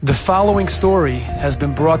The following story has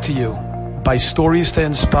been brought to you by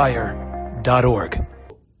StoriesToInspire.org.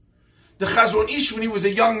 The Chazon Ish, when he was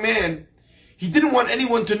a young man, he didn't want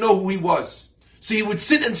anyone to know who he was. So he would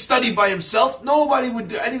sit and study by himself. Nobody would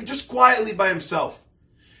do anything, just quietly by himself.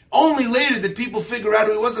 Only later did people figure out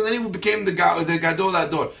who he was, and then he became the Gadol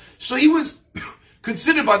Ador. So he was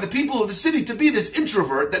considered by the people of the city to be this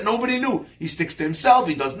introvert that nobody knew. He sticks to himself,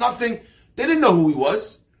 he does nothing. They didn't know who he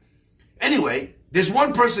was. Anyway, there's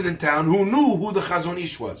one person in town who knew who the Chazon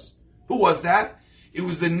Ish was. Who was that? It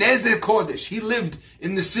was the Nezer Kodesh. He lived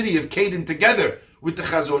in the city of Canaan together with the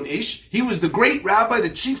Chazon Ish. He was the great rabbi, the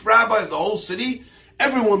chief rabbi of the whole city.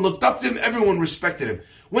 Everyone looked up to him. Everyone respected him.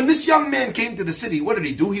 When this young man came to the city, what did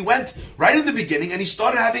he do? He went right in the beginning and he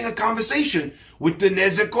started having a conversation with the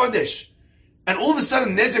Nezer Kodesh. And all of a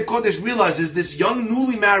sudden, Nezer Kodesh realizes this young,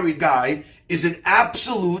 newly married guy is an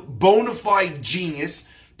absolute bona fide genius,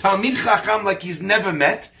 Talmid Chacham like he's never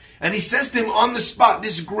met. And he says to him on the spot,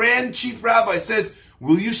 this grand chief rabbi says,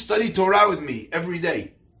 will you study Torah with me every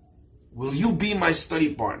day? Will you be my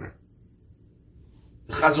study partner?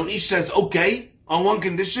 The Chazon Ish says, okay, on one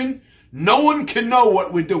condition, no one can know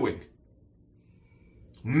what we're doing.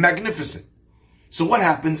 Magnificent. So what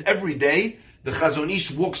happens every day? The Chazon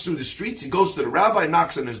Ish walks through the streets, he goes to the rabbi,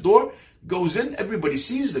 knocks on his door, goes in, everybody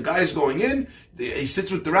sees the guy is going in, he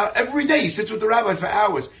sits with the rabbi, every day he sits with the rabbi for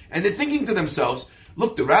hours, and they're thinking to themselves,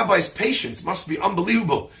 look, the rabbi's patience must be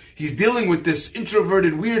unbelievable. He's dealing with this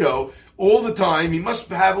introverted weirdo all the time, he must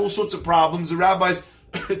have all sorts of problems the rabbi's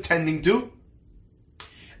tending to.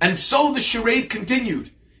 And so the charade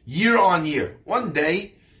continued, year on year. One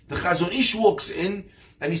day, the Chazon Ish walks in,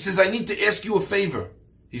 and he says, I need to ask you a favor.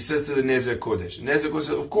 He says to the Nezer Kodesh. And Nezer Kodesh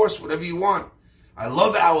says, of course, whatever you want. I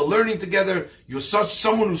love our learning together. You're such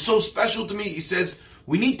someone who's so special to me. He says,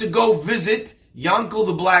 we need to go visit Yankel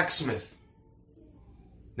the blacksmith.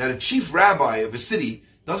 Now the chief rabbi of a city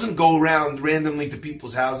doesn't go around randomly to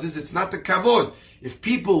people's houses. It's not the kavod. If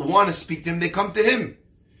people want to speak to him, they come to him.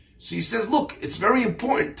 So he says, look, it's very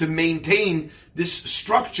important to maintain this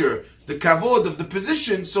structure, the kavod of the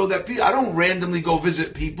position, so that I don't randomly go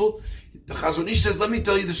visit people. The Chazon Ish says, let me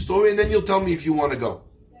tell you the story, and then you'll tell me if you want to go.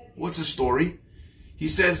 What's the story? He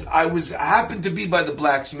says, I happened to be by the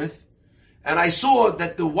blacksmith, and I saw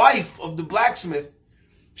that the wife of the blacksmith,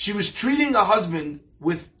 she was treating her husband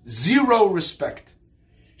with zero respect.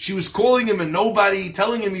 She was calling him a nobody,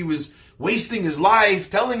 telling him he was wasting his life,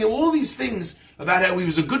 telling him all these things about how he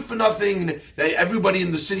was a good for nothing, that everybody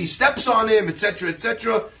in the city steps on him, etc.,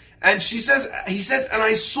 etc. And he says, and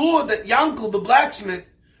I saw that Yankel, the blacksmith,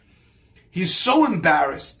 he's so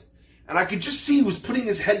embarrassed. And I could just see he was putting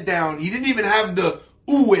his head down. He didn't even have the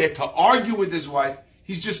uwe to argue with his wife.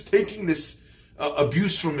 He's just taking this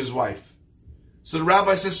abuse from his wife. So the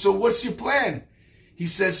rabbi says, so what's your plan? He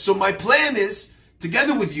says, so my plan is,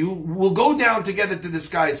 together with you, we'll go down together to this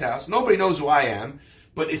guy's house. Nobody knows who I am.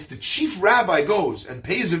 But if the chief rabbi goes and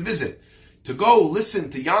pays a visit to go listen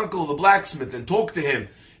to Yankel the blacksmith and talk to him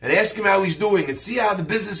and ask him how he's doing and see how the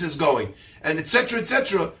business is going and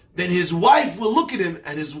etc., then his wife will look at him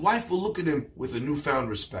and his wife will look at him with a newfound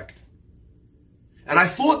respect. And I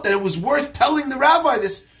thought that it was worth telling the rabbi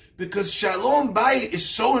this because Shalom Bayit is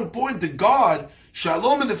so important to God.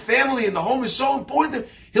 Shalom in the family and the home is so important.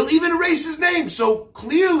 He'll even erase his name. So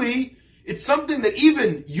clearly, it's something that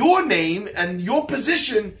even your name and your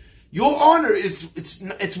position, your honor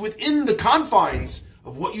it's within the confines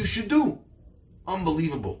of what you should do.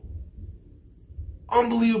 Unbelievable.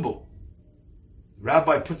 Unbelievable. The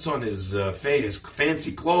rabbi puts on his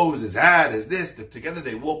fancy clothes, his hat, his this. Together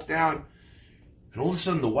they walk down. And all of a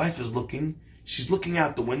sudden the wife is looking. She's looking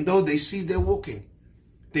out the window. They see they're walking.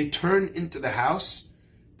 They turn into the house.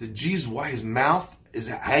 The G's wife, his mouth is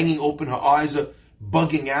hanging open. Her eyes are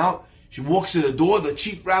bugging out. She walks to the door. The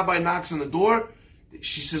chief rabbi knocks on the door.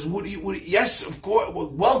 She says, yes, of course.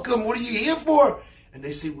 Welcome. What are you here for? And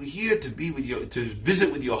they say, we're here to be with you, to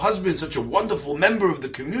visit with your husband, such a wonderful member of the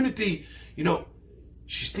community. You know,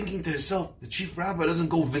 she's thinking to herself, the chief rabbi doesn't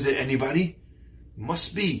go visit anybody.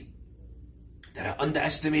 Must be that I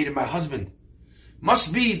underestimated my husband.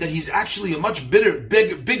 Must be that he's actually a much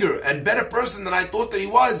bigger and better person than I thought that he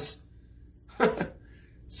was.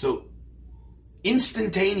 So,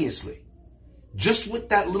 instantaneously, just with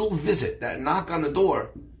that little visit, that knock on the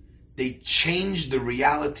door, they changed the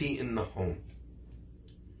reality in the home.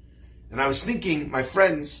 And I was thinking, my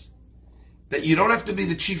friends, that you don't have to be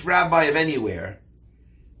the chief rabbi of anywhere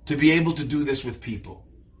to be able to do this with people.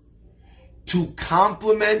 To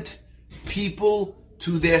compliment people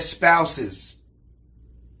to their spouses.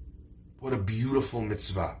 What a beautiful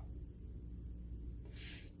mitzvah.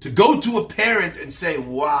 To go to a parent and say,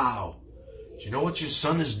 wow, do you know what your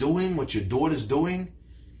son is doing, what your daughter's doing?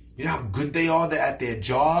 You know how good they are at their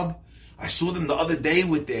job? I saw them the other day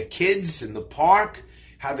with their kids in the park,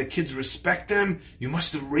 how the kids respect them. You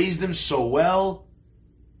must have raised them so well.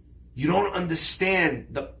 You don't understand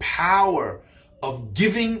the power of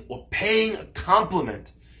giving or paying a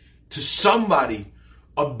compliment to somebody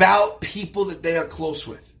about people that they are close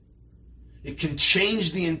with. It can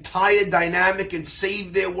change the entire dynamic and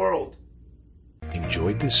save their world.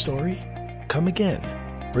 Enjoyed this story? Come again.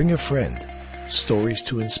 Bring a friend.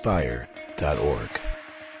 StoriesToInspire.org